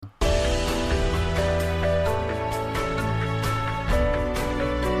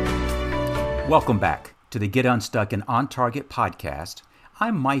Welcome back to the Get Unstuck and On Target podcast.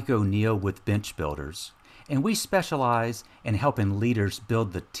 I'm Mike O'Neill with Bench Builders, and we specialize in helping leaders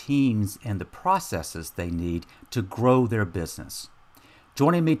build the teams and the processes they need to grow their business.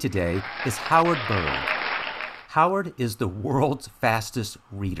 Joining me today is Howard Berg. Howard is the world's fastest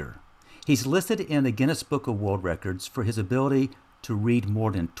reader. He's listed in the Guinness Book of World Records for his ability to read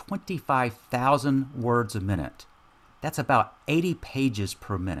more than 25,000 words a minute. That's about 80 pages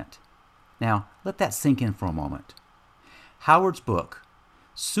per minute. Now, let that sink in for a moment. Howard's book,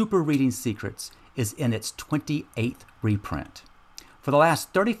 Super Reading Secrets, is in its 28th reprint. For the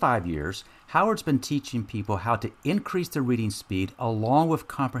last 35 years, Howard's been teaching people how to increase their reading speed along with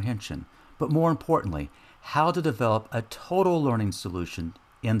comprehension, but more importantly, how to develop a total learning solution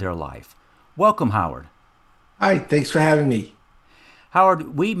in their life. Welcome, Howard. Hi, thanks for having me.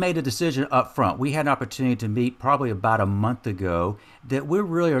 Howard, we made a decision up front. We had an opportunity to meet probably about a month ago that we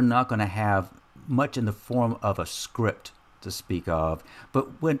really are not going to have much in the form of a script to speak of.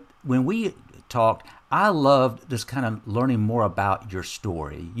 But when we talked, I loved just kind of learning more about your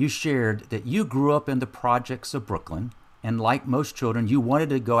story. You shared that you grew up in the projects of Brooklyn, and like most children, you wanted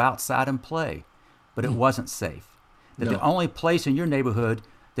to go outside and play, but it wasn't safe. That No. the only place in your neighborhood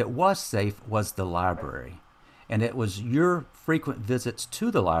that was safe was the library. And it was your frequent visits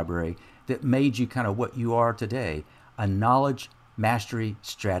to the library that made you kind of what you are today, a knowledge mastery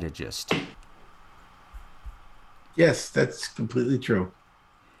strategist. Yes, that's completely true.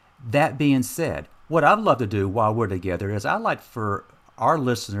 That being said, what I'd love to do while we're together is I'd like for our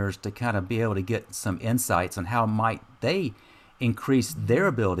listeners to kind of be able to get some insights on how might they increase their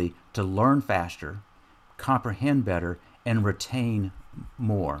ability to learn faster, comprehend better, and retain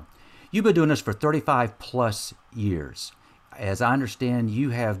more. You've been doing this for 35 plus years. As I understand,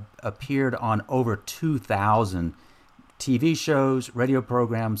 you have appeared on over 2,000 TV shows, radio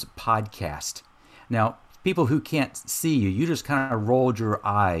programs, podcasts. Now, people who can't see you, you just kind of rolled your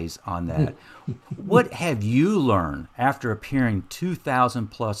eyes on that. What have you learned after appearing 2,000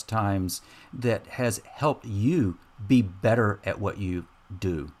 plus times that has helped you be better at what you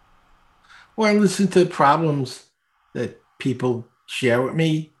do? Well, I listen to problems that people share with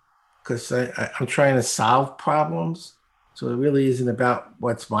me because I'm trying to solve problems. So it really isn't about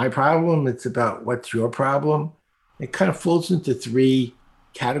what's my problem. It's about what's your problem. It kind of falls into three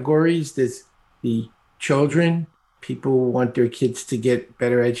categories. There's the children. People want their kids to get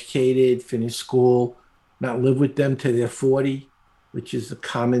better educated, finish school, not live with them till they're 40, which is a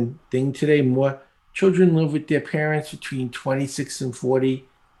common thing today. More children live with their parents between 26 and 40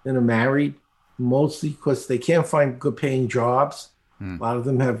 than are married, mostly because they can't find good paying jobs. A lot of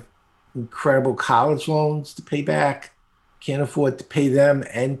them have incredible college loans to pay back, can't afford to pay them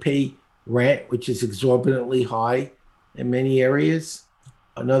and pay rent, which is exorbitantly high in many areas.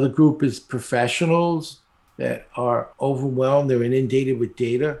 Another group is professionals that are overwhelmed. They're inundated with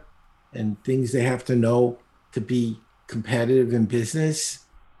data and things they have to know to be competitive in business.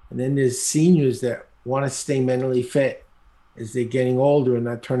 And then there's seniors that want to stay mentally fit as they're getting older and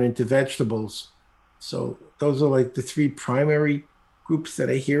not turn into vegetables. So those are like the three primary groups that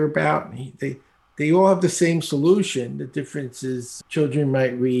I hear about. They all have the same solution. The difference is children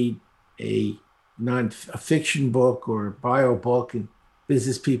might read a fiction book or a bio book, and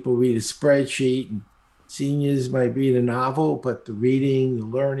business people read a spreadsheet, and seniors might read a novel, but the reading, the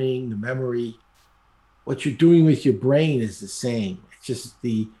learning, the memory, what you're doing with your brain is the same. It's just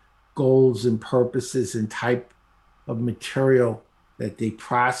the goals and purposes and type of material that they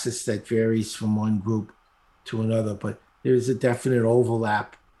process that varies from one group to another. But there's a definite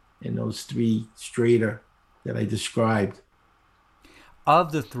overlap in those three strata that I described.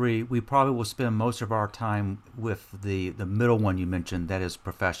 Of the three, we probably will spend most of our time with the middle one you mentioned, that is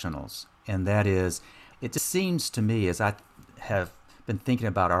professionals. And that is, it just seems to me, as I have been thinking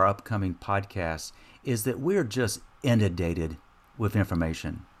about our upcoming podcast, is that we're just inundated with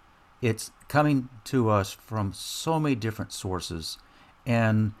information. It's coming to us from so many different sources,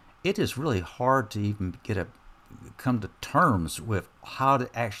 and it is really hard to even come to terms with how to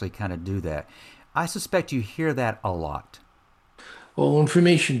actually kind of do that. I suspect you hear that a lot. Well,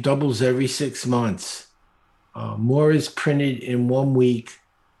 information doubles every 6 months. More is printed in 1 week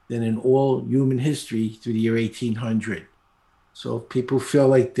than in all human history through the year 1800. So if people feel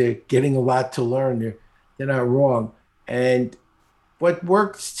like they're getting a lot to learn, they're not wrong. And what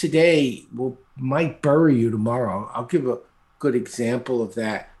works today might bury you tomorrow. I'll give a good example of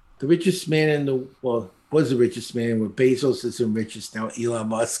that. the richest man in the well was the richest man. Where Bezos is the richest now. Elon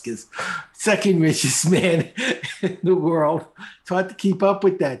Musk is second richest man in the world. It's hard to keep up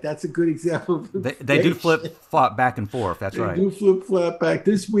with that. That's a good example of They do inflation. flip flop back and forth. That's They right. do flip flop back.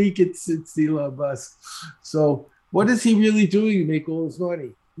 This week it's Elon Musk. So what is he really doing to make all his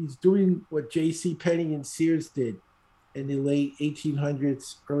money? He's doing what J.C. Penney and Sears did in the late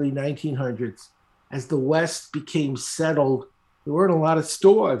 1800s, early 1900s. As the West became settled, there weren't a lot of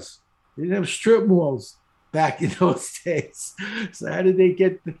stores. They didn't have strip malls back in those days. So how did they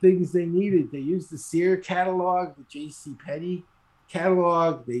get the things they needed? They used the Sears catalog, the J.C. Penney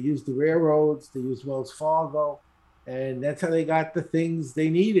catalog. They used the railroads. They used Wells Fargo. And that's how they got the things they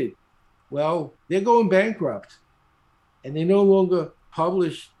needed. Well, they're going bankrupt and they no longer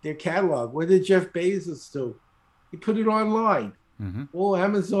publish their catalog. What did Jeff Bezos do? He put it online. Mm-hmm. All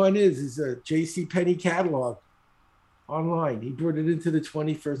Amazon is a J.C. Penney catalog online. He brought it into the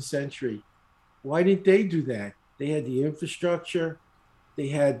 21st century. Why didn't they do that? They had the infrastructure, they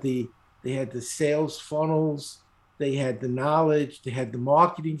had the sales funnels, they had the knowledge, they had the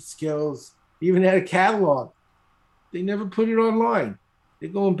marketing skills, they even had a catalog. They never put it online. They're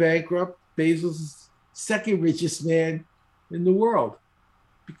going bankrupt. Bezos is second richest man in the world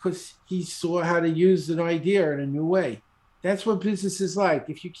because he saw how to use an idea in a new way. That's what business is like.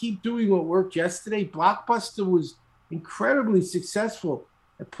 If you keep doing what worked yesterday, Blockbuster was incredibly successful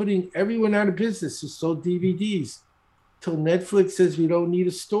at putting everyone out of business who sold DVDs. Till Netflix says we don't need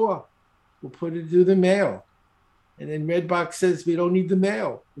a store. We'll put it through the mail. And then Redbox says we don't need the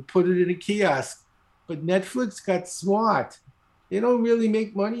mail. We'll put it in a kiosk. But Netflix got smart. They don't really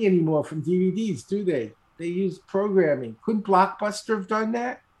make money anymore from DVDs, do they? They use programming. Couldn't Blockbuster have done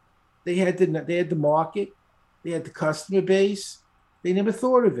that? They had the market. They had the customer base. They never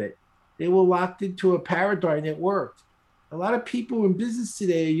thought of it. They were locked into a paradigm that worked. A lot of people in business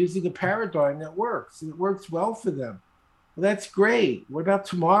today are using a paradigm that works, and it works well for them. Well, that's great. What about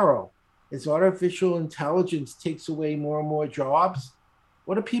tomorrow? As artificial intelligence takes away more and more jobs,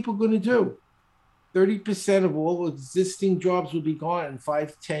 what are people going to do? 30% of all existing jobs will be gone in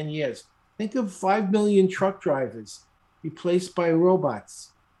 5 to 10 years. Think of 5 million truck drivers replaced by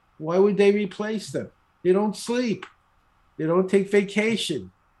robots. Why would they replace them? They don't sleep. They don't take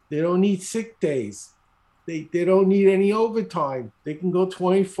vacation. They don't need sick days. They don't need any overtime. They can go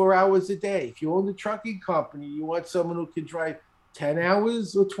 24 hours a day. If you own the trucking company, you want someone who can drive 10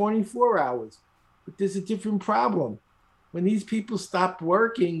 hours or 24 hours. But there's a different problem. When these people stop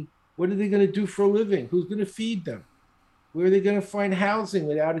working, what are they going to do for a living? Who's going to feed them? Where are they going to find housing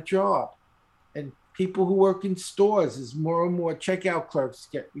without a job? And people who work in stores, as more and more checkout clerks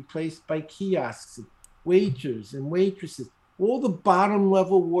get replaced by kiosks, and waiters and waitresses, all the bottom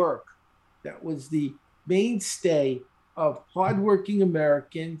level work that was the mainstay of hardworking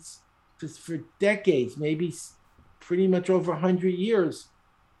Americans for decades, maybe pretty much over 100 years,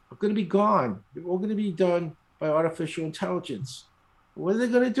 are going to be gone. They're all going to be done by artificial intelligence. What are they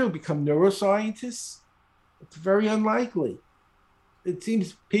going to do? Become neuroscientists? It's very unlikely. It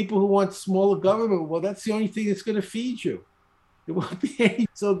seems people who want smaller government, well, that's the only thing that's going to feed you. There won't be any.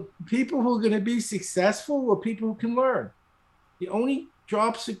 So people who are going to be successful are people who can learn. The only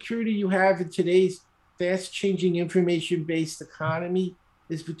job security you have in today's fast-changing information-based economy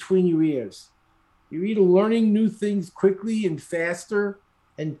is between your ears. You're either learning new things quickly and faster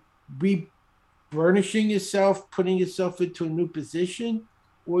and burnishing yourself, putting yourself into a new position,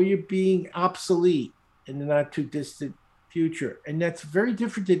 or you're being obsolete in the not too distant future. And that's very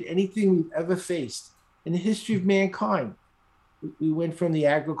different than anything we've ever faced in the history of mankind. We went from the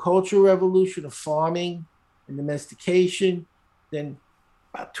agricultural revolution of farming and domestication. Then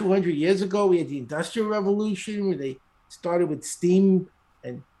about 200 years ago, we had the industrial revolution where they started with steam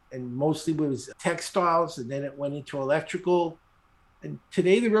and mostly it was textiles, and then it went into electrical. And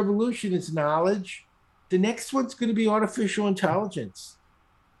today the revolution is knowledge. The next one's going to be artificial intelligence.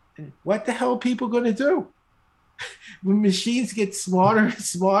 And what the hell are people going to do? When machines get smarter and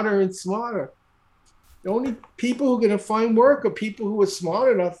smarter and smarter, the only people who are going to find work are people who are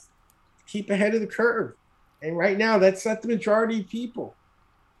smart enough to keep ahead of the curve. And right now, that's not the majority of people.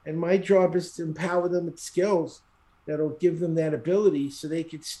 And my job is to empower them with skills that'll give them that ability so they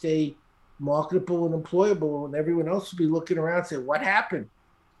could stay marketable and employable, and everyone else will be looking around and say, what happened?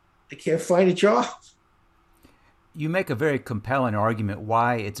 I can't find a job. You make a very compelling argument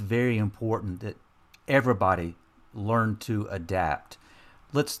why it's very important that everybody learn to adapt.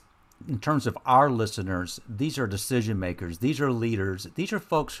 In terms of our listeners, these are decision makers, these are leaders, these are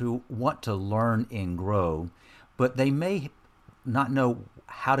folks who want to learn and grow, but they may not know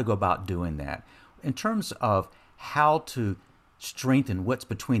how to go about doing that. In terms of how to strengthen what's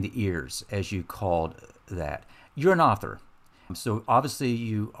between the ears, as you called that. You're an author. So obviously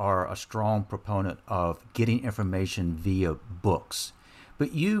you are a strong proponent of getting information via books,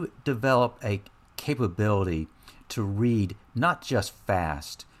 but you develop a capability to read not just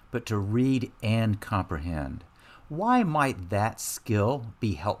fast, but to read and comprehend. Why might that skill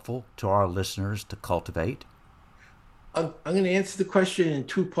be helpful to our listeners to cultivate? I'm going to answer the question in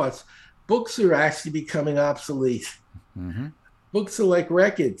two parts. Books are actually becoming obsolete. Mm-hmm. Books are like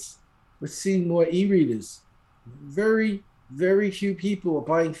records. We're seeing more e-readers. Very, very few people are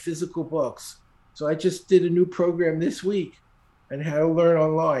buying physical books. So I just did a new program this week on how to learn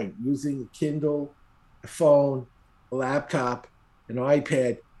online using a Kindle, a phone, a laptop, an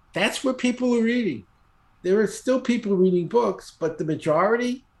iPad. That's what people are reading. There are still people reading books, but the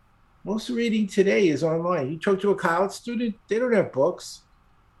majority, most reading today is online. You talk to a college student, they don't have books.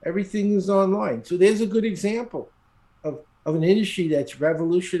 Everything is online. So there's a good example of an industry that's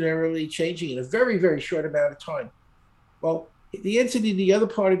revolutionarily changing in a very, very short amount of time. Well, the answer to the other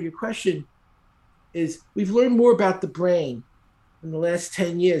part of your question is we've learned more about the brain in the last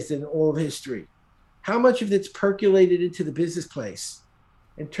 10 years than all of history. How much of it's percolated into the business place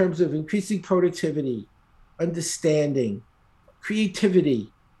in terms of increasing productivity, understanding,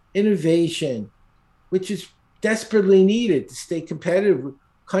 creativity, innovation, which is desperately needed to stay competitive with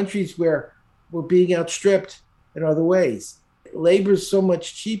countries where we're being outstripped in other ways. Labor is so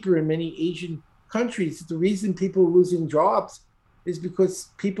much cheaper in many Asian countries. The reason people are losing jobs is because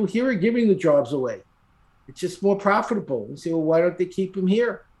people here are giving the jobs away. It's just more profitable. You say, well, why don't they keep them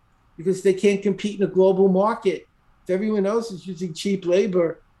here? Because they can't compete in a global market. If everyone else is using cheap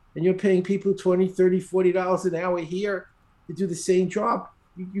labor and you're paying people $20, $30, $40 an hour here to do the same job,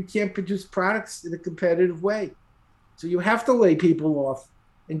 you can't produce products in a competitive way. So you have to lay people off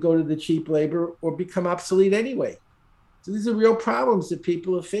and go to the cheap labor or become obsolete anyway. So these are real problems that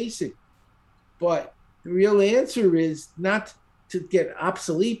people are facing. But the real answer is not to get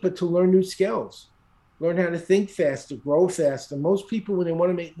obsolete, but to learn new skills, learn how to think faster, grow faster. Most people, when they want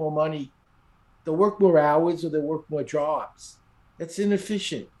to make more money, they'll work more hours or they'll work more jobs. That's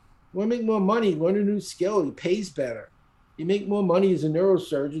inefficient. You want to make more money, learn a new skill. It pays better. You make more money as a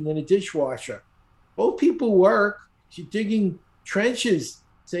neurosurgeon than a dishwasher. Both people work. You're digging trenches,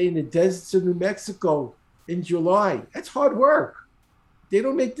 say in the deserts of New Mexico in July. That's hard work. They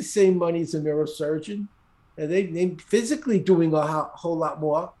don't make the same money as a neurosurgeon. And they're physically doing a whole lot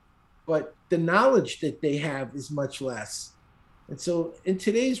more, but the knowledge that they have is much less. And so in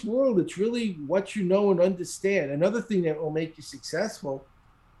today's world, it's really what you know and understand. Another thing that will make you successful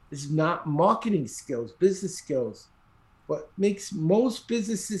is not marketing skills, business skills. What makes most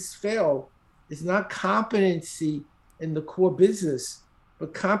businesses fail is not competency in the core business,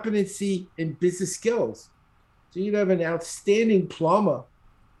 but competency in business skills. So you'd have an outstanding plumber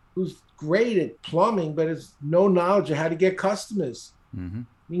who's great at plumbing, but has no knowledge of how to get customers. Mm-hmm.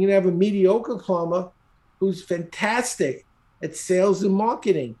 You can have a mediocre plumber who's fantastic at sales and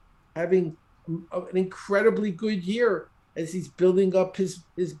marketing, having an incredibly good year as he's building up his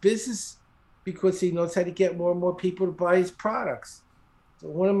business because he knows how to get more and more people to buy his products. So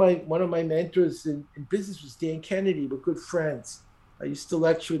one of my mentors in business was Dan Kennedy. We're good friends. I used to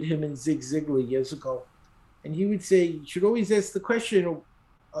lecture with him and Zig Ziglar years ago. And he would say, you should always ask the question,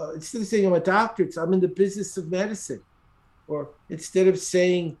 instead of saying I'm a doctor, I'm in the business of medicine. Or instead of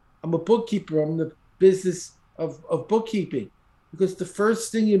saying I'm a bookkeeper, I'm in the business of bookkeeping. Because the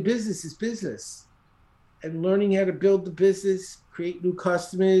first thing in business is business. And learning how to build the business, create new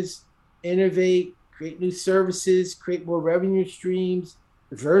customers, innovate, create new services, create more revenue streams,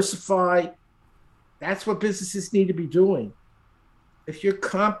 diversify. That's what businesses need to be doing. If you're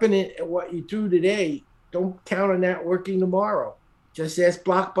competent at what you do today, don't count on that working tomorrow. Just ask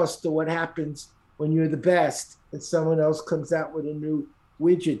Blockbuster what happens when you're the best and someone else comes out with a new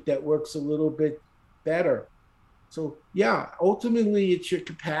widget that works a little bit better. So yeah, ultimately it's your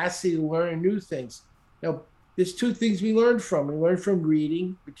capacity to learn new things. Now, there's two things we learned from. We learned from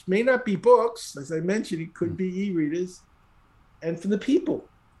reading, which may not be books. As I mentioned, it could be e-readers. And from the people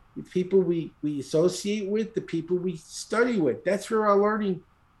we associate with, the people we study with. That's where our learning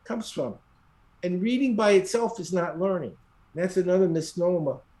comes from. And reading by itself is not learning. That's another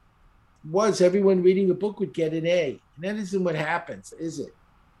misnomer. Was everyone reading a book would get an A. And that isn't what happens, is it?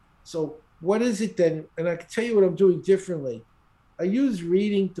 So what is it then? And I can tell you what I'm doing differently. I use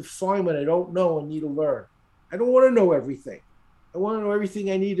reading to find what I don't know and need to learn. I don't want to know everything. I want to know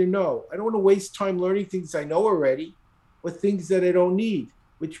everything I need to know. I don't want to waste time learning things I know already or things that I don't need,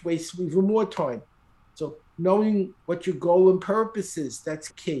 which wastes even more time. So knowing what your goal and purpose is, that's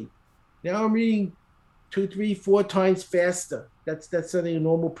key. Now I'm reading two, three, four times faster. That's something a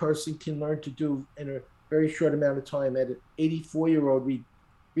normal person can learn to do in a very short amount of time. At an 84-year-old,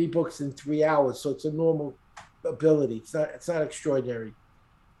 read books in 3 hours. So it's a normal ability. It's not extraordinary.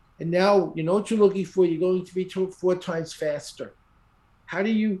 And now you know what you're looking for. You're going three to four times faster. How do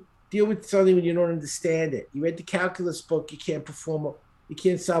you deal with something when you don't understand it? You read the calculus book, you can't you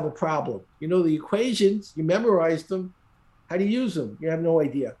can't solve a problem. You know the equations, you memorized them. How do you use them? You have no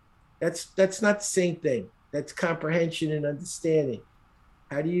idea. That's not the same thing. That's comprehension and understanding.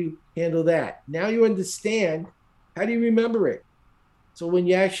 How do you handle that? Now you understand. How do you remember it? So when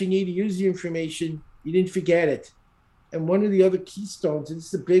you actually need to use the information, you didn't forget it. And one of the other keystones, and this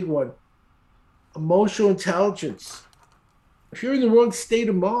is a big one, emotional intelligence. If you're in the wrong state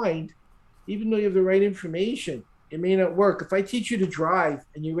of mind, even though you have the right information, it may not work. If I teach you to drive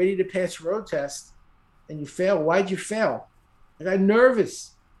and you're ready to pass a road test and you fail, why'd you fail? I got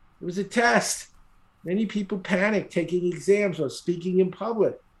nervous. It was a test. Many people panic taking exams or speaking in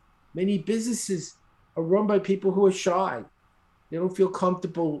public. Many businesses are run by people who are shy. They don't feel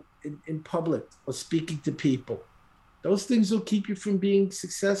comfortable in public or speaking to people. Those things will keep you from being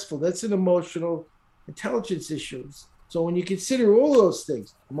successful. That's an emotional intelligence issue. So when you consider all those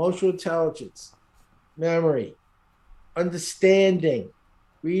things, emotional intelligence, memory, understanding,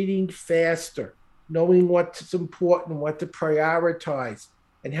 reading faster, knowing what's important, what to prioritize,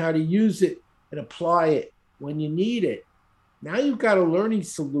 and how to use it and apply it when you need it. Now you've got a learning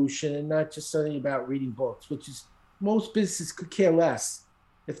solution and not just something about reading books, which is most businesses could care less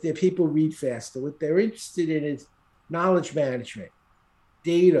if their people read faster. What they're interested in is knowledge management,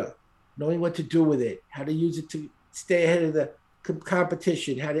 data, knowing what to do with it, how to use it to stay ahead of the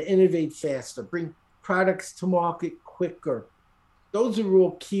competition, how to innovate faster, bring products to market quicker. Those are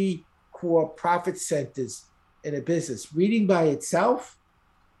all key core profit centers in a business. Reading by itself,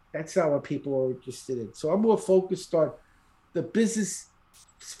 that's not what people are interested in. So I'm more focused on the business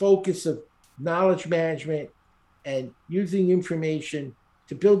focus of knowledge management and using information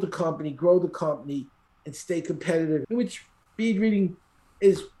to build the company, grow the company, and stay competitive, in which speed reading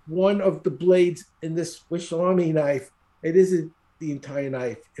is one of the blades in this Swiss Army knife. It isn't the entire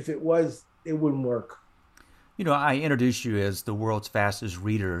knife. If it was, it wouldn't work. You know, I introduced you as the world's fastest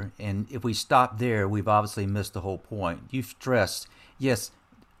reader, and if we stop there, we've obviously missed the whole point. You've stressed, yes,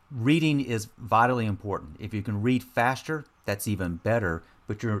 reading is vitally important. If you can read faster, that's even better,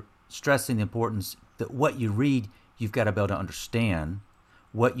 but you're stressing the importance that what you read, you've got to be able to understand.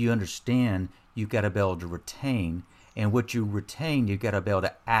 What you understand, you've got to be able to retain. And what you retain, you've got to be able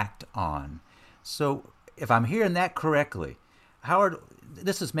to act on. So if I'm hearing that correctly, Howard,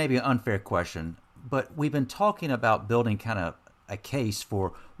 this is maybe an unfair question, but we've been talking about building kind of a case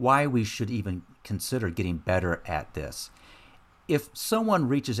for why we should even consider getting better at this. If someone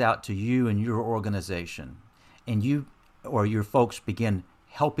reaches out to you and your organization and you or your folks begin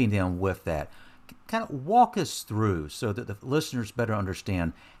helping them with that, kind of walk us through so that the listeners better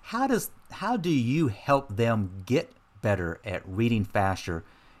understand how do you help them get better at reading faster,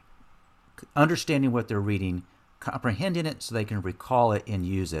 understanding what they're reading, comprehending it so they can recall it and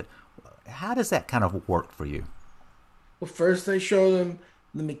use it. How does that kind of work for you? Well, first I show them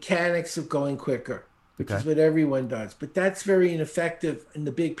the mechanics of going quicker, which Okay. is what everyone does. But that's very ineffective in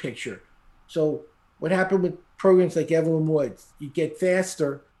the big picture. So what happened with programs like Evelyn Woods? You get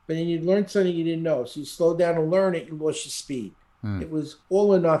faster, but then you learn something you didn't know. So you slow down and learn it, you lost your speed. Hmm. It was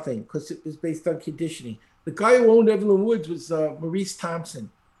all or nothing because it was based on conditioning. The guy who owned Evelyn Woods was Maurice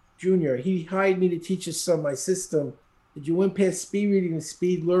Thompson Jr. He hired me to teach his son my system that you went past speed reading and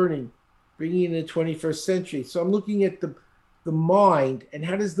speed learning, bringing in the 21st century. So I'm looking at the mind and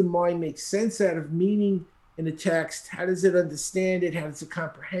how does the mind make sense out of meaning in a text? How does it understand it? How does it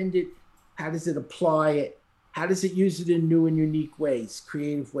comprehend it? How does it apply it? How does it use it in new and unique ways,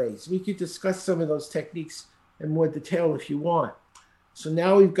 creative ways? We could discuss some of those techniques in more detail if you want. So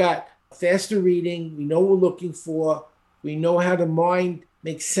now we've got faster reading. We know what we're looking for. We know how the mind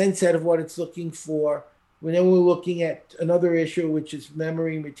makes sense out of what it's looking for. And then we're looking at another issue, which is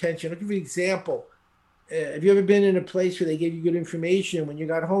memory and retention. I'll give you an example. Have you ever been in a place where they gave you good information? When you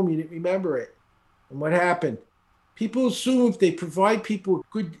got home, you didn't remember it. And what happened? People assume if they provide people with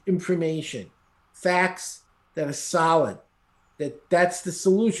good information, facts that are solid, that's the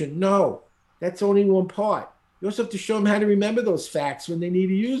solution. No, that's only one part. You also have to show them how to remember those facts when they need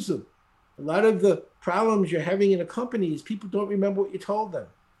to use them. A lot of the problems you're having in a company is people don't remember what you told them.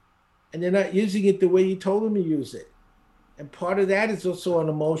 And they're not using it the way you told them to use it. And part of that is also on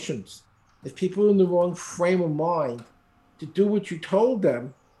emotions. If people are in the wrong frame of mind to do what you told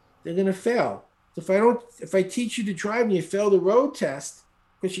them, they're going to fail. So if I teach you to drive and you fail the road test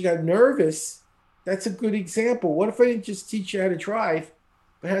because you got nervous, That's a good example. What if I didn't just teach you how to drive,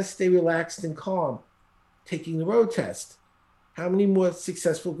 but how to stay relaxed and calm, taking the road test? How many more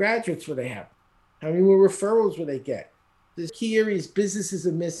successful graduates will they have? How many more referrals will they get? The key areas businesses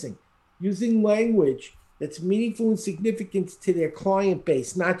are missing. Using language that's meaningful and significant to their client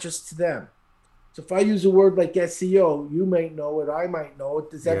base, not just to them. So if I use a word like SEO, you might know it, I might know it.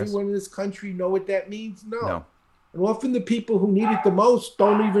 Does Yes. everyone in this country know what that means? No. No. And often the people who need it the most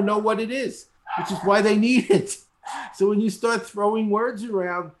don't even know what it is, which is why they need it. So when you start throwing words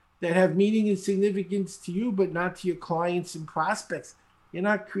around that have meaning and significance to you, but not to your clients and prospects, you're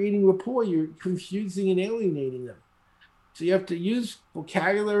not creating rapport. You're confusing and alienating them. So you have to use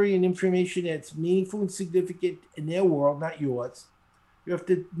vocabulary and information that's meaningful and significant in their world, not yours. You have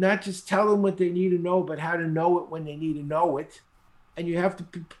to not just tell them what they need to know, but how to know it when they need to know it. And you have to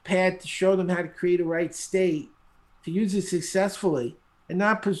be prepared to show them how to create a right state to use it successfully and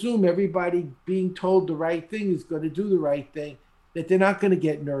not presume everybody being told the right thing is going to do the right thing, that they're not going to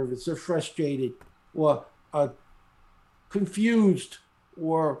get nervous or frustrated or confused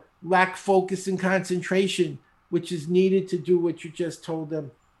or lack focus and concentration, which is needed to do what you just told them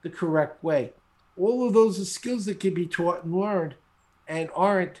the correct way. All of those are skills that can be taught and learned and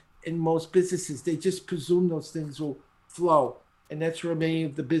aren't in most businesses. They just presume those things will flow. And that's where many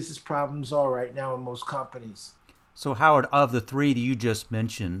of the business problems are right now in most companies. So, Howard, of the three that you just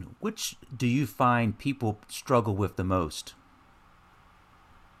mentioned, which do you find people struggle with the most?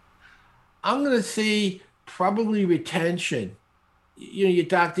 I'm going to say probably retention. Your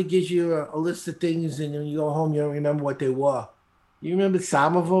doctor gives you a list of things, and when you go home, you don't remember what they were. You remember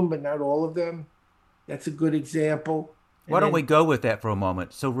some of them, but not all of them. That's a good example. Why And don't we then go with that for a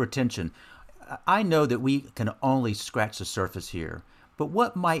moment? So, retention. I know that we can only scratch the surface here, but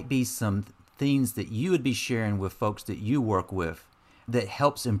what might be some things that you would be sharing with folks that you work with that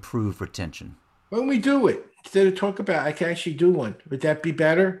helps improve retention? when we do it, instead of talk about, I can actually do one. Would that be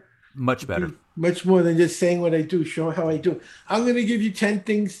better? Much better. Much more than just saying what I do, show how I do. I'm going to give you 10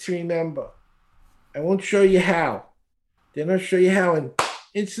 things to remember. I won't show you how. Then I'll show you how, and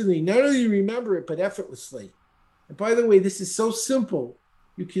instantly, not only you remember it, but effortlessly. And by the way, this is so simple.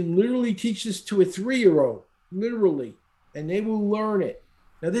 You can literally teach this to a 3-year-old, literally, and they will learn it.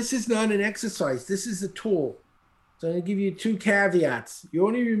 Now, this is not an exercise. This is a tool. So I'm going to give you 2 caveats. You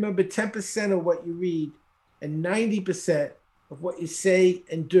only remember 10% of what you read and 90% of what you say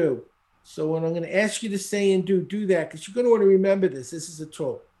and do. So when I'm going to ask you to say and do that, because you're going to want to remember this. This is a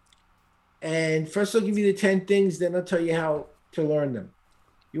tool. And first I'll give you the 10 things, then I'll tell you how to learn them.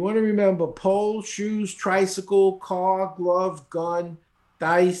 You want to remember pole, shoes, tricycle, car, glove, gun,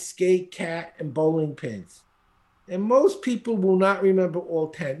 dice, skate, cat, and bowling pins. And most people will not remember all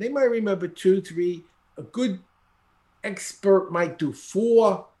 10. They might remember 2, 3. A good expert might do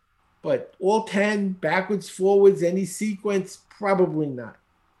 4, but all 10, backwards, forwards, any sequence, probably not.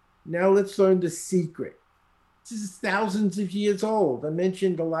 Now let's learn the secret. This is thousands of years old. I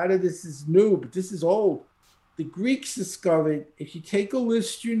mentioned a lot of this is new, but this is old. The Greeks discovered if you take a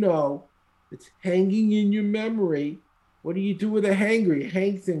list that's hanging in your memory, what do you do with a hanger? You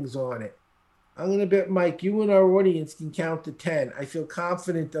hang things on it. I'm going to bet, Mike, you and our audience can count to 10. I feel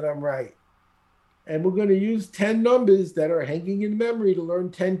confident that I'm right. And we're going to use 10 numbers that are hanging in memory to learn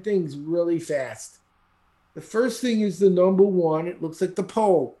 10 things really fast. The first thing is the number 1. It looks like the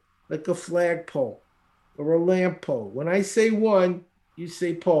pole, like a flagpole or a lamp pole. When I say 1, you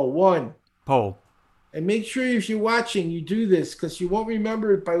say pole. 1. Pole. And make sure if you're watching, you do this because you won't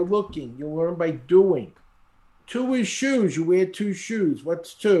remember it by looking. You'll learn by doing. 2 is shoes. You wear 2 shoes.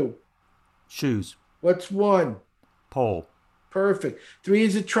 What's 2? Shoes. What's 1? Pole. Perfect. 3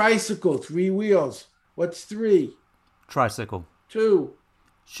 is a tricycle. 3 wheels. What's 3? Tricycle. 2.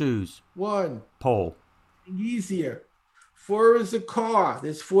 Shoes. 1. Pole. Easier. 4 is a car.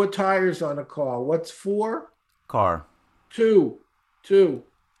 There's 4 tires on a car. What's 4? Car. 2. 2.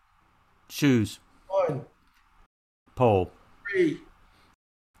 Shoes. 1. Pole. 3.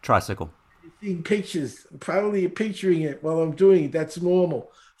 Tricycle. You're seeing pictures. Probably you're picturing it while I'm doing it. That's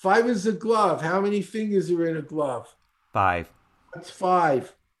normal. 5 is a glove. How many fingers are in a glove? 5. That's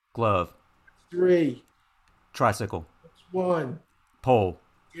 5. Glove. 3. Tricycle. That's 1. Pole.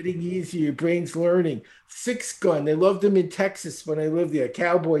 Getting easier. Your brain's learning. 6 gun. They loved them in Texas when I lived there.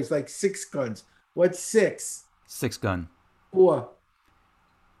 Cowboys like 6 guns. What's 6? 6 gun. 4.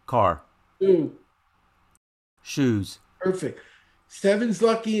 Car. 2. Shoes. Perfect. 7's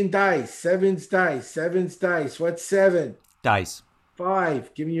lucky in dice. 7's dice. 7's dice. What's 7? Dice.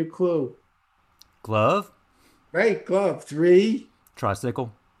 5. Give me a clue. Glove. Right. Glove. 3.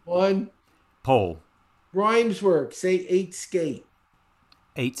 Tricycle. 1. Pole. Rhymes work. Say 8 skate.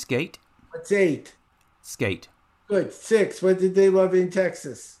 8 skate. What's 8? Skate. Good. 6. What did they love in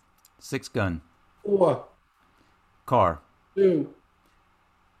Texas? 6 gun. 4. Car. 2.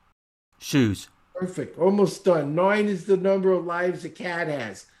 Shoes. Perfect. Almost done. 9 is the number of lives a cat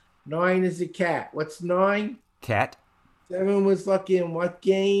has. 9 is a cat. What's 9? Cat. 7 was lucky in what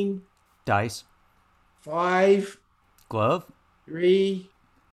game? Dice. 5, Glove. 3,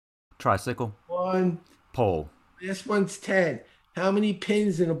 Tricycle. 1. Pole. Last one's 10. How many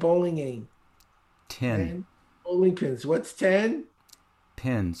pins in a bowling game? 10. Bowling pins. What's 10?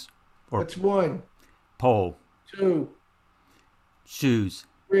 Pins. Or What's 1? pole. 2, Shoes.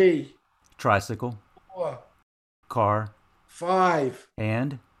 3, Tricycle. 4, Car. 5.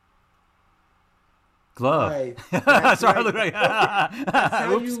 And glove. 5. That's Sorry, right. That's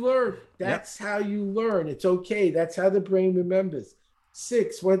how you learn. That's how you learn. It's okay. That's how the brain remembers.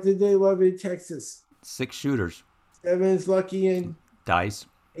 6. What did they love in Texas? 6 shooters. 7 is lucky in. Dice.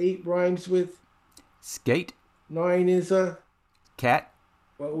 8 rhymes with. Skate. 9 is a. Cat.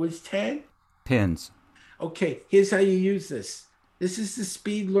 What was 10? Pins. Okay, here's how you use this. This is the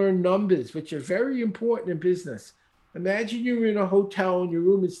speed learn numbers, which are very important in business. Imagine you're in a hotel and your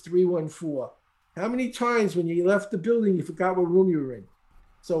room is 314. How many times when you left the building you forgot what room you were in?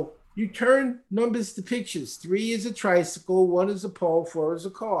 So you turn numbers to pictures. 3 is a tricycle, 1 is a pole, 4 is a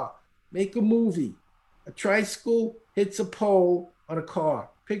car. Make a movie. A tricycle hits a pole on a car.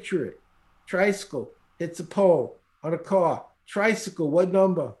 Picture it. Tricycle hits a pole on a car. Tricycle, what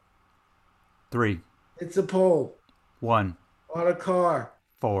number? 3. It's a pole 1. on a car.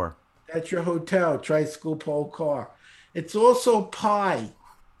 4. That's your hotel, tricycle, pole, car. It's also pi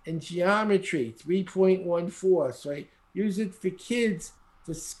in geometry, 3.14. So I use it for kids,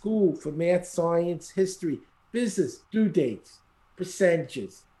 for school, for math, science, history, business, due dates,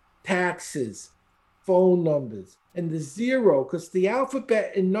 percentages, taxes, phone numbers, and the 0, because the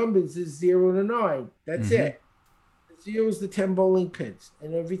alphabet in numbers is 0 to 9. That's it. The 0 is the 10 bowling pins,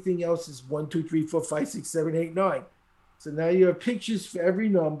 and everything else is 1, 2, 3, 4, 5, 6, 7, 8, 9. So now you have pictures for every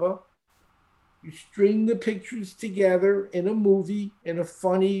number. You string the pictures together in a movie in a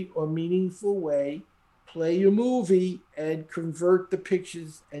funny or meaningful way, play your movie, and convert the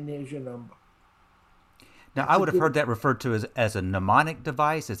pictures, and there's your number. Now, I would have heard that referred to as a mnemonic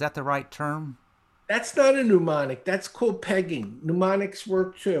device. Is that the right term? That's not a mnemonic. That's called pegging. Mnemonics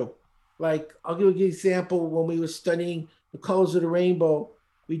work too. Like, I'll give you an example. When we were studying the colors of the rainbow,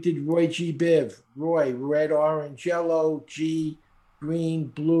 we did Roy G. Biv. Roy, red, orange, yellow, G, green,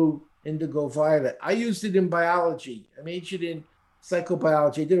 blue, indigo, violet. I used it in biology. I majored in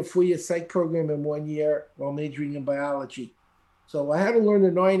psychobiology. I did a 4-year psych program in 1 year while majoring in biology. So I had to learn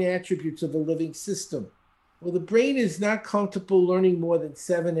the 9 attributes of a living system. Well, the brain is not comfortable learning more than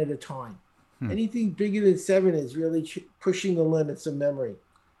 7 at a time. Anything bigger than 7 is really pushing the limits of memory.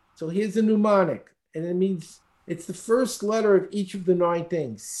 So here's a mnemonic, and it means it's the first letter of each of the 9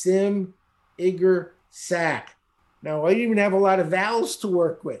 things. Sim, Igor, Sac. Now, I didn't even have a lot of vowels to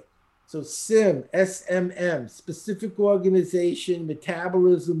work with. So SIM, SMM, specific organization,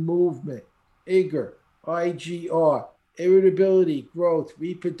 metabolism, movement. Igor, IGR, irritability, growth,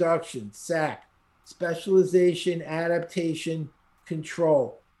 reproduction, SAC, specialization, adaptation,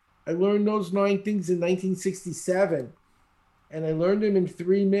 control. I learned those 9 things in 1967, and I learned them in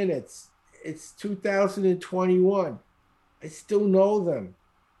 3 minutes. It's 2021. I still know them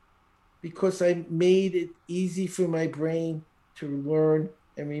because I made it easy for my brain to learn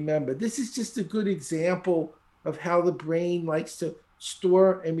and remember. This is just a good example of how the brain likes to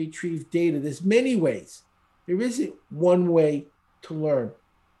store and retrieve data. There's many ways. There isn't one way to learn.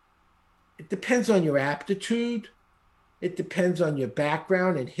 It depends on your aptitude. It depends on your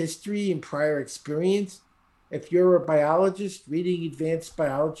background and history and prior experience. If you're a biologist reading advanced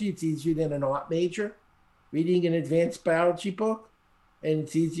biology, it's easier than an art major reading an advanced biology book. And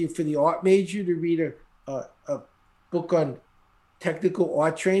it's easier for the art major to read a book on technical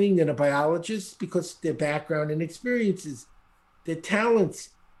art training than a biologist because their background and experiences, their talents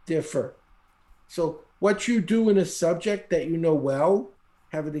differ. So what you do in a subject that you know well,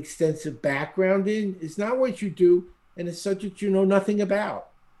 have an extensive background in, is not what you do in a subject you know nothing about.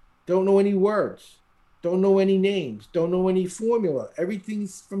 Don't know any words, don't know any names, don't know any formula.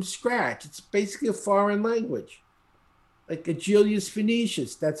 Everything's from scratch. It's basically a foreign language. Like Agilis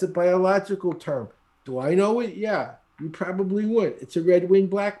phoenicius, that's a biological term. Do I know it? Yeah, you probably would. It's a red-winged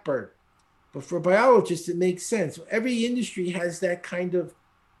blackbird. But for biologists, it makes sense. Every industry has that kind of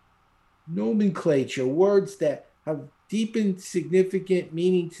nomenclature, words that have deep and significant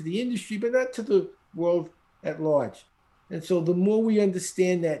meaning to the industry, but not to the world at large. And so the more we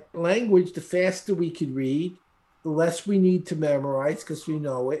understand that language, the faster we can read, the less we need to memorize because we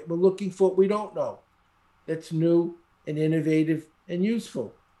know it. We're looking for what we don't know. That's new and innovative and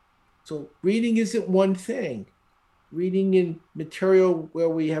useful. So reading isn't one thing. Reading in material where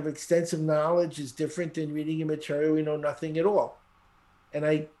we have extensive knowledge is different than reading in material we know nothing at all. And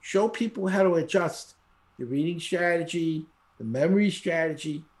I show people how to adjust the reading strategy, the memory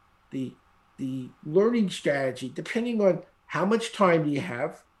strategy, the learning strategy, depending on how much time do you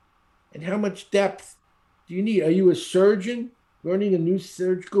have and how much depth do you need. Are you a surgeon learning a new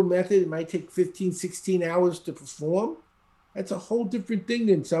surgical method? It might take 15, 16 hours to perform. That's a whole different thing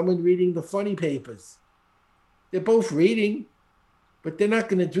than someone reading the funny papers. They're both reading, but they're not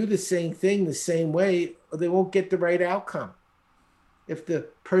going to do the same thing the same way, or they won't get the right outcome. If the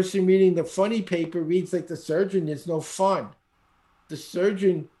person reading the funny paper reads like the surgeon, there's no fun. The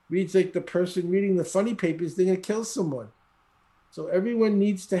surgeon reads like the person reading the funny papers, they're going to kill someone. So everyone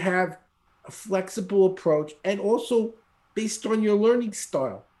needs to have a flexible approach and also based on your learning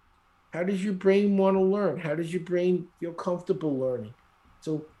style. How does your brain want to learn? How does your brain feel comfortable learning?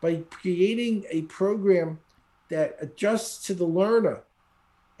 So by creating a program that adjusts to the learner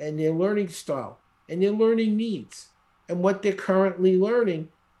and their learning style and their learning needs and what they're currently learning,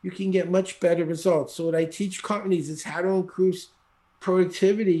 you can get much better results. So what I teach companies is how to increase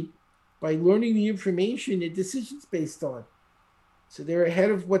productivity by learning the information their decisions based on. So they're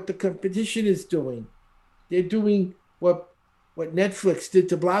ahead of what the competition is doing. They're doing what Netflix did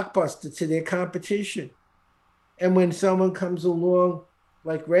to Blockbuster to their competition. And when someone comes along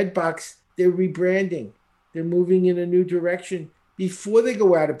like Redbox, they're rebranding. They're moving in a new direction before they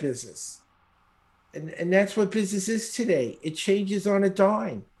go out of business. And that's what business is today. It changes on a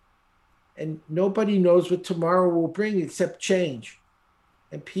dime. And nobody knows what tomorrow will bring except change.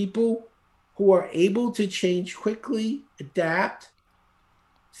 And people who are able to change quickly, adapt,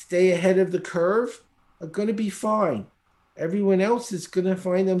 stay ahead of the curve are going to be fine. Everyone else is going to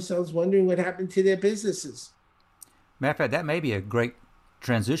find themselves wondering what happened to their businesses. Matter of fact, that may be a great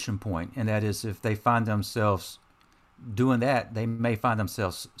transition point, and that is if they find themselves doing that, they may find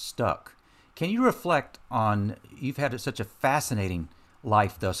themselves stuck. Can you reflect on, you've had such a fascinating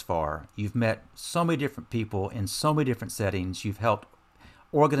life thus far. You've met so many different people in so many different settings. You've helped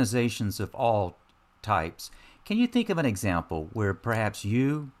organizations of all types. Can you think of an example where perhaps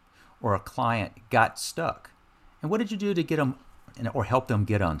you or a client got stuck? And what did you do to get them or help them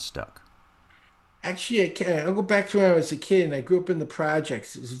get unstuck? Actually, I can. I'll go back to when I was a kid and I grew up in the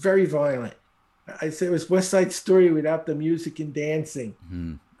projects. It was very violent. I say it was West Side Story without the music and dancing.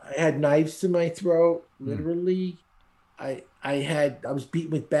 Mm. I had knives to my throat, Mm. literally. I was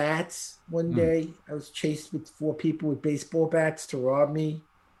beaten with bats one Mm. day. I was chased with four people with baseball bats to rob me.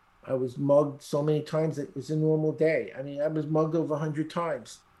 I was mugged so many times that it was a normal day. I mean, I was mugged over 100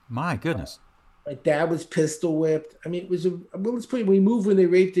 times. My goodness. My dad was pistol whipped. I mean, it was well, let's put it, we moved when they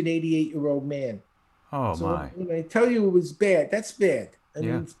raped an 88-year-old man. Oh So my. when I tell you it was bad, that's bad. I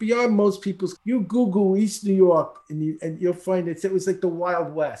Yeah. mean, it's beyond most people's. You Google East New York and you'll find it was like the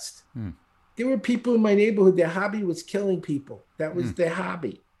Wild West. Mm. There were people in my neighborhood, their hobby was killing people. That was Mm. their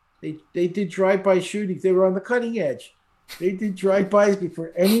hobby. They did drive-by shootings. They were on the cutting edge. They did drive-bys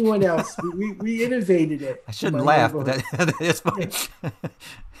before anyone else. We innovated it I in shouldn't my laugh, but neighborhood. that's funny.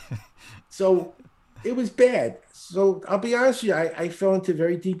 So it was bad. So I'll be honest with you, I fell into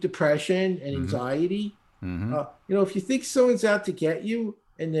very deep depression and Mm-hmm. anxiety. Mm-hmm. If you think someone's out to get you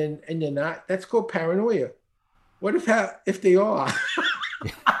and they're not, that's called paranoia. What if they are?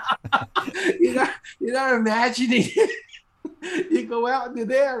 You're not imagining it. You go out and they're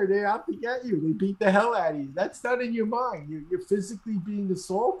there and they're out to get you. They beat the hell out of you. That's not in your mind. You're physically being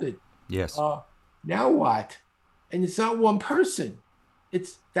assaulted. Yes. Now what? And it's not one person.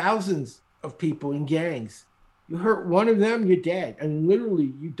 It's thousands of people in gangs. You hurt one of them, you're dead. I mean,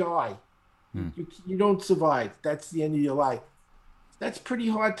 literally, you die. Mm. You don't survive. That's the end of your life. That's pretty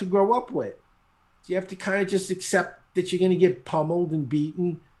hard to grow up with. So you have to kind of just accept that you're going to get pummeled and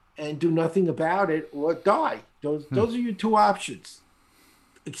beaten and do nothing about it or die. Those are your two options.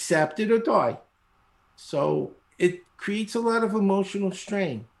 Accept it or die. So it creates a lot of emotional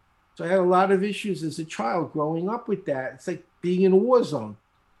strain. So I had a lot of issues as a child growing up with that. It's like being in a war zone,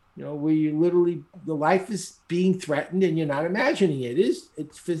 where you literally, the life is being threatened and you're not imagining it.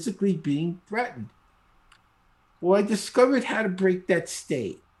 It's physically being threatened. Well, I discovered how to break that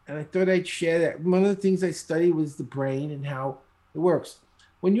state. And I thought I'd share that. One of the things I studied was the brain and how it works.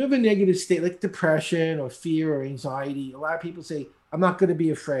 When you have a negative state like depression or fear or anxiety, a lot of people say, I'm not going to be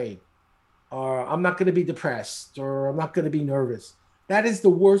afraid, or I'm not going to be depressed, or I'm not going to be nervous. That is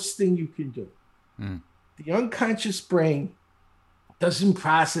the worst thing you can do. Mm. The unconscious brain Doesn't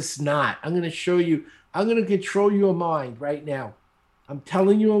process not. I'm going to show you. I'm going to control your mind right now. I'm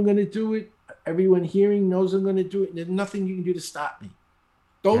telling you I'm going to do it. Everyone hearing knows I'm going to do it. And there's nothing you can do to stop me. Okay.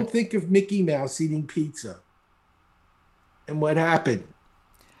 Don't think of Mickey Mouse eating pizza. And what happened?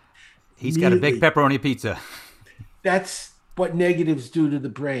 He's got a big Immediately, pepperoni pizza. that's what negatives do to the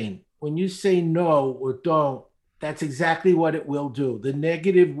brain. When you say no or don't, that's exactly what it will do. The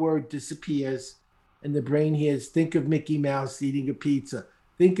negative word disappears, and the brain hears, think of Mickey Mouse eating a pizza.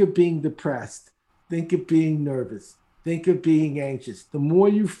 Think of being depressed. Think of being nervous. Think of being anxious. The more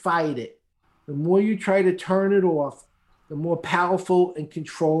you fight it, the more you try to turn it off, the more powerful and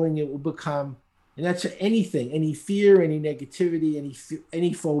controlling it will become. And that's anything, any fear, any negativity,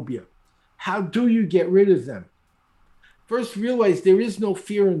 any phobia. How do you get rid of them? First, realize there is no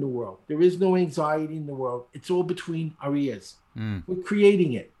fear in the world. There is no anxiety in the world. It's all between our ears. Mm, We're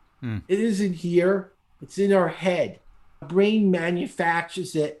creating it. mm. It isn't here. It's in our head. Our brain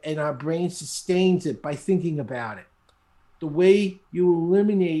manufactures it and our brain sustains it by thinking about it. The way you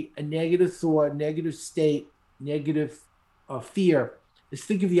eliminate a negative thought, negative state, negative fear is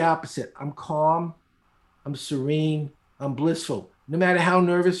think of the opposite. I'm calm. I'm serene. I'm blissful. No matter how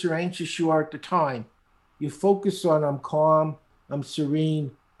nervous or anxious you are at the time, you focus on I'm calm, I'm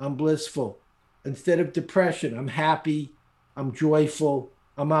serene, I'm blissful. Instead of depression, I'm happy, I'm joyful,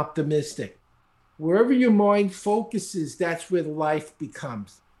 I'm optimistic. Wherever your mind focuses, that's where life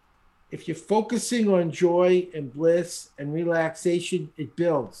becomes. If you're focusing on joy and bliss and relaxation, it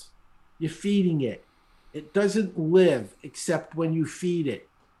builds. You're feeding it. It doesn't live except when you feed it.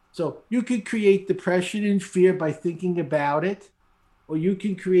 So you could create depression and fear by thinking about it, or you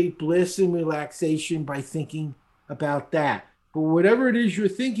can create bliss and relaxation by thinking about that. But whatever it is you're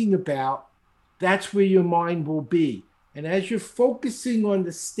thinking about, that's where your mind will be. And as you're focusing on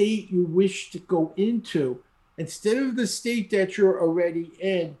the state you wish to go into, instead of the state that you're already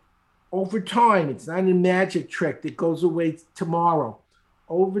in, over time, it's not a magic trick that goes away tomorrow.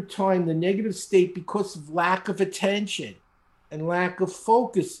 Over time, the negative state, because of lack of attention and lack of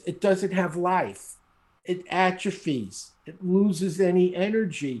focus, it doesn't have life. It atrophies. It loses any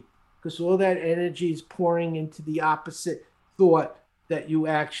energy because all that energy is pouring into the opposite thought that you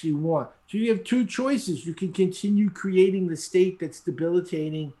actually want. So you have two choices. You can continue creating the state that's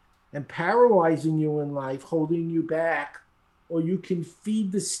debilitating and paralyzing you in life, holding you back, or you can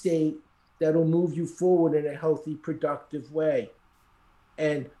feed the state that'll move you forward in a healthy, productive way.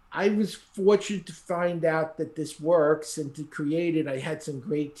 And I was fortunate to find out that this works and to create it. I had some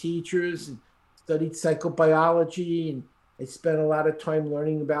great teachers and studied psychobiology, and I spent a lot of time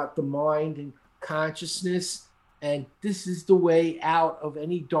learning about the mind and consciousness. And this is the way out of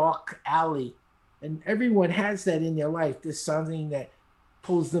any dark alley. And everyone has that in their life. There's something that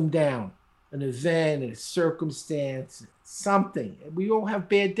pulls them down, an event, a circumstance, something. We all have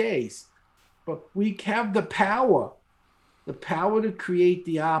bad days, but we have the power to create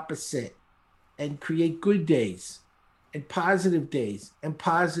the opposite and create good days and positive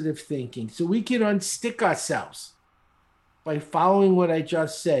thinking. So we can unstick ourselves by following what I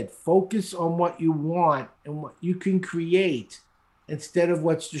just said. Focus on what you want and what you can create instead of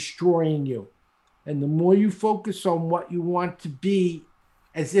what's destroying you. And the more you focus on what you want to be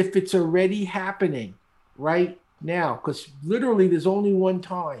as if it's already happening right now, because literally there's only one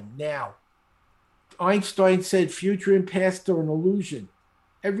time now. Einstein said future and past are an illusion.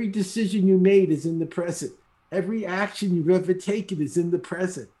 Every decision you made is in the present. Every action you've ever taken is in the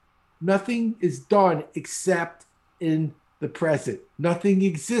present. Nothing is done except in the present. Nothing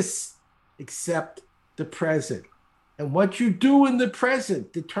exists except the present. And what you do in the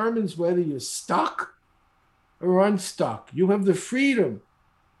present determines whether you're stuck or unstuck. You have the freedom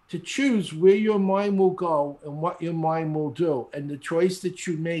to choose where your mind will go and what your mind will do. And the choice that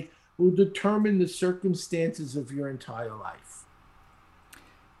you make will determine the circumstances of your entire life.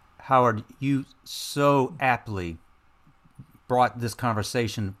 Howard, you so aptly brought this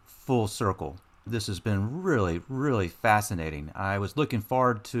conversation full circle. This has been really, really fascinating. I was looking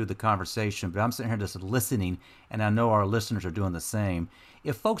forward to the conversation, but I'm sitting here just listening, and I know our listeners are doing the same.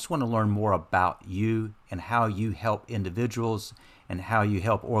 If folks want to learn more about you and how you help individuals and how you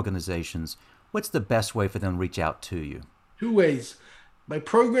help organizations, what's the best way for them to reach out to you? Two ways. My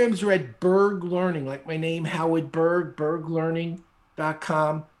programs are at Berg Learning, like my name, Howard Berg,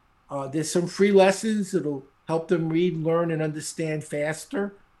 berglearning.com. There's some free lessons that'll help them read, learn, and understand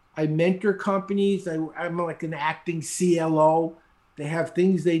faster. I mentor companies. I'm like an acting CLO. They have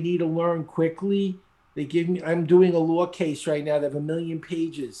things they need to learn quickly. They give me. I'm doing a law case right now. They have 1,000,000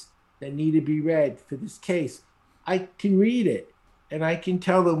 pages that need to be read for this case. I can read it, and I can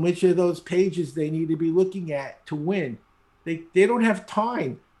tell them which of those pages they need to be looking at to win. They don't have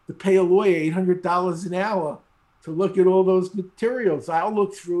time to pay a lawyer $800 an hour to look at all those materials. I'll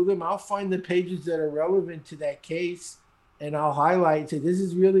look through them. I'll find the pages that are relevant to that case, and I'll highlight and say, this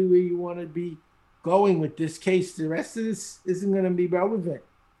is really where you want to be going with this case. The rest of this isn't going to be relevant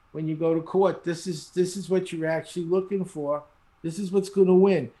when you go to court. This is what you're actually looking for. This is what's going to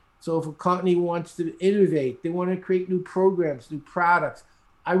win. So if a company wants to innovate, they want to create new programs, new products.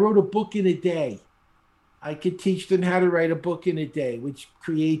 I wrote a book in a day. I could teach them how to write a book in a day, which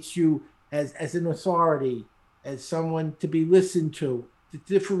creates you as an authority, as someone to be listened to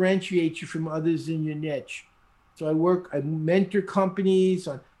differentiate you from others in your niche. So I mentor companies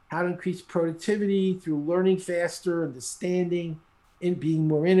on how to increase productivity through learning faster, understanding, and being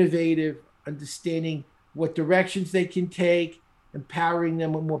more innovative, understanding what directions they can take, empowering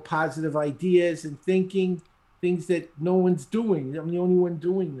them with more positive ideas and thinking, things that no one's doing. I'm the only one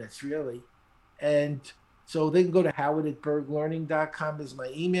doing this, really. And so they can go to howard@berglearning.com is my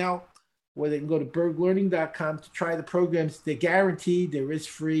email, or they can go to berglearning.com to try the programs. They're guaranteed, they're risk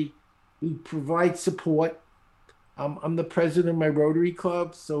free. We provide support. I'm the president of my Rotary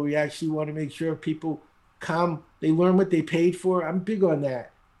Club, so we actually want to make sure people come, they learn what they paid for. I'm big on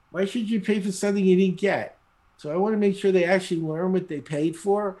that. Why should you pay for something you didn't get? So I want to make sure they actually learn what they paid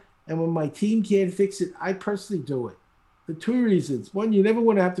for. And when my team can't fix it, I personally do it for two reasons. One, you never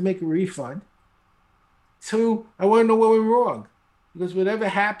want to have to make a refund. Two, I want to know what went wrong. Because whatever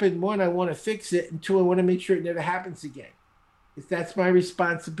happened, one, I want to fix it. And two, I want to make sure it never happens again. Because that's my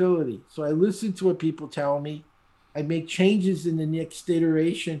responsibility. So I listen to what people tell me. I make changes in the next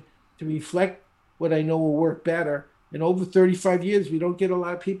iteration to reflect what I know will work better. And over 35 years, we don't get a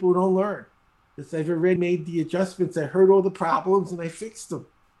lot of people who don't learn. Because I've already made the adjustments. I heard all the problems and I fixed them.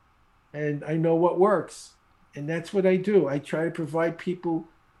 And I know what works. And that's what I do. I try to provide people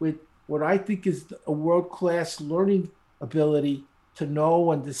with what I think is a world-class learning ability to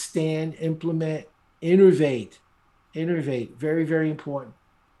know, understand, implement, innovate. Innovate. Very, very important.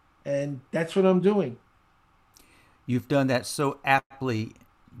 And that's what I'm doing. You've done that so aptly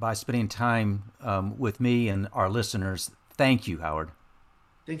by spending time with me and our listeners. Thank you, Howard.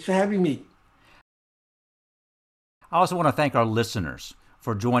 Thanks for having me. I also want to thank our listeners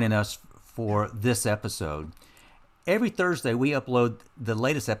for joining us for this episode. Every Thursday, we upload the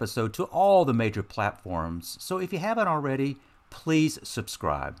latest episode to all the major platforms. So if you haven't already, please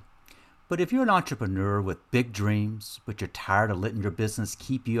subscribe. But if you're an entrepreneur with big dreams, but you're tired of letting your business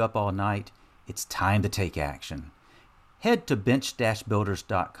keep you up all night, it's time to take action. Head to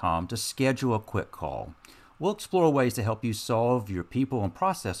bench-builders.com to schedule a quick call. We'll explore ways to help you solve your people and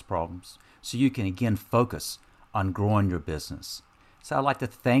process problems so you can again focus on growing your business. So I'd like to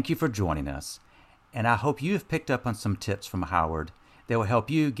thank you for joining us, and I hope you have picked up on some tips from Howard that will help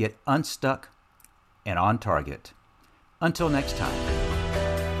you get unstuck and on target. Until next time.